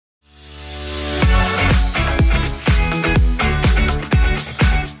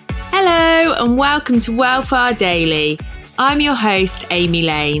and welcome to Wellfire Daily. I'm your host, Amy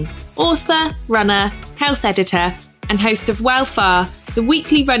Lane, author, runner, health editor, and host of Wellfire, the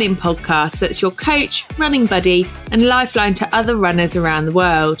weekly running podcast that's your coach, running buddy, and lifeline to other runners around the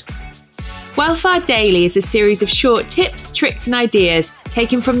world. Wellfire Daily is a series of short tips, tricks, and ideas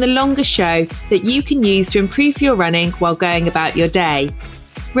taken from the longer show that you can use to improve your running while going about your day.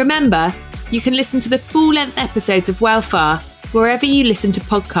 Remember, you can listen to the full-length episodes of Wellfire wherever you listen to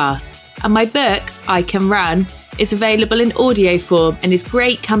podcasts. And my book, I Can Run, is available in audio form and is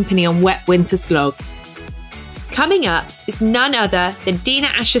great company on wet winter slogs. Coming up is none other than Dina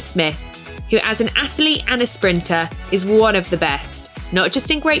Asher-Smith, who as an athlete and a sprinter is one of the best, not just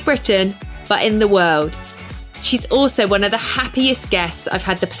in Great Britain, but in the world. She's also one of the happiest guests I've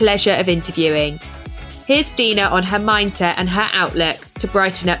had the pleasure of interviewing. Here's Dina on her mindset and her outlook to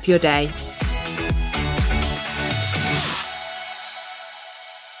brighten up your day.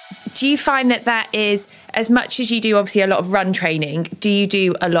 Do you find that is, as much as you do obviously a lot of run training, do you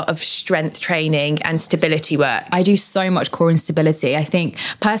do a lot of strength training and stability work? I do so much core and stability. I think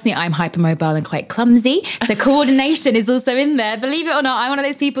personally I'm hypermobile and quite clumsy. So coordination is also in there. Believe it or not, I'm one of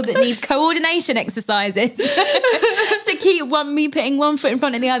those people that needs coordination exercises to keep me putting one foot in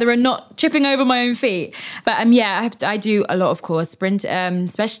front of the other and not tripping over my own feet. But I do a lot of core sprint,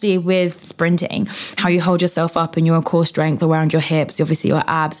 especially with sprinting, how you hold yourself up and your core strength around your hips, obviously your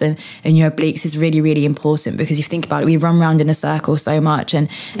abs and your obliques is really, really important, because if you think about it, we run around in a circle so much, and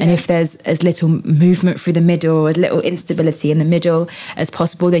if there's as little movement through the middle, as little instability in the middle as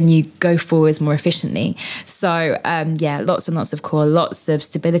possible, then you go forwards more efficiently. So lots and lots of core, lots of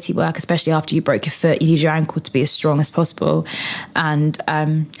stability work, especially after you broke your foot. You need your ankle to be as strong as possible, and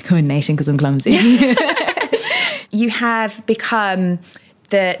coordination, because I'm clumsy. You have become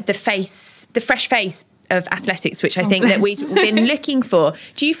the fresh face of athletics, which I think that we've been looking for.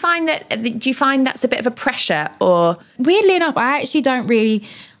 Do you find that's a bit of a pressure, or? Weirdly enough, I actually don't really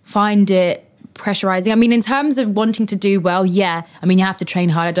find it pressurizing. I mean, in terms of wanting to do well, yeah. I mean, you have to train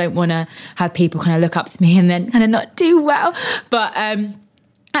hard. I don't want to have people kind of look up to me and then kind of not do well. But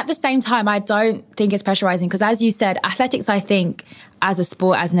at the same time, I don't think it's pressurizing, because as you said, athletics, I think, as a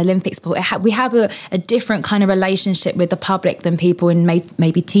sport, as an Olympic sport, we have a different kind of relationship with the public than people in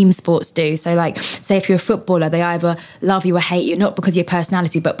maybe team sports do. So like, say if you're a footballer, they either love you or hate you, not because of your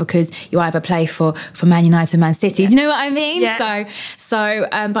personality, but because you either play for Man United or Man City. Do you know what I mean? Yeah.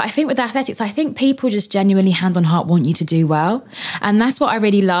 But I think with athletics, I think people just genuinely hand on heart want you to do well. And that's what I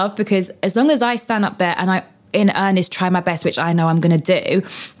really love, because as long as I stand up there and I in earnest try my best, which I know I'm going to do,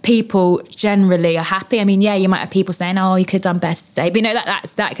 people generally are happy. I mean, yeah, you might have people saying, oh, you could have done better today. But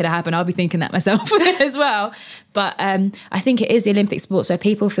that could have happened. I'll be thinking that myself as well. But I think it is the Olympic sport, so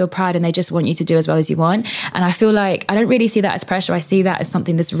people feel proud and they just want you to do as well as you want. And I feel like I don't really see that as pressure. I see that as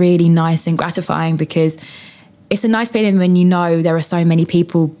something that's really nice and gratifying, because it's a nice feeling when you know there are so many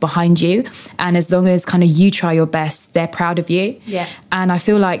people behind you, and as long as kind of you try your best, they're proud of you. Yeah. And I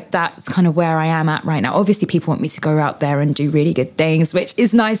feel like that's kind of where I am at right now. Obviously, people want me to go out there and do really good things, which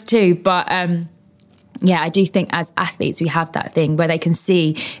is nice too. But I do think as athletes, we have that thing where they can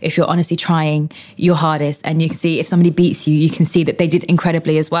see if you're honestly trying your hardest, and you can see if somebody beats you, you can see that they did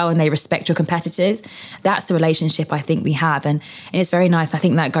incredibly as well and they respect your competitors. That's the relationship I think we have. And it's very nice. I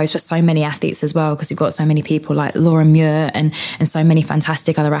think that goes for so many athletes as well, because we've got so many people like Laura Muir and so many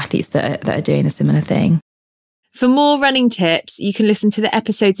fantastic other athletes that are doing a similar thing. For more running tips, you can listen to the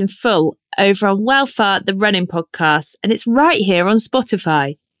episodes in full over on Wellfire, the running podcast, and it's right here on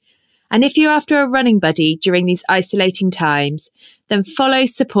Spotify. And if you're after a running buddy during these isolating times, then follow,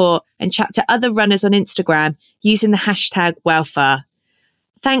 support, and chat to other runners on Instagram using the hashtag Wellfire.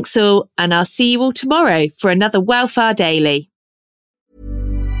 Thanks all, and I'll see you all tomorrow for another Wellfire Daily.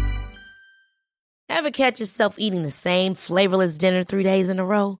 Ever catch yourself eating the same flavorless dinner 3 days in a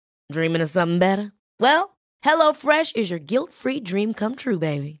row? Dreaming of something better? Well, HelloFresh is your guilt-free dream come true,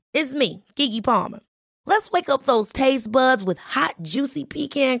 baby. It's me, Keke Palmer. Let's wake up those taste buds with hot, juicy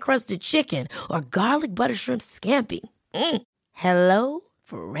pecan-crusted chicken or garlic butter shrimp scampi. Hello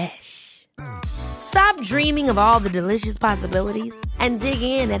Fresh. Stop dreaming of all the delicious possibilities and dig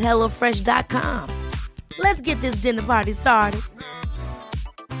in at HelloFresh.com. Let's get this dinner party started.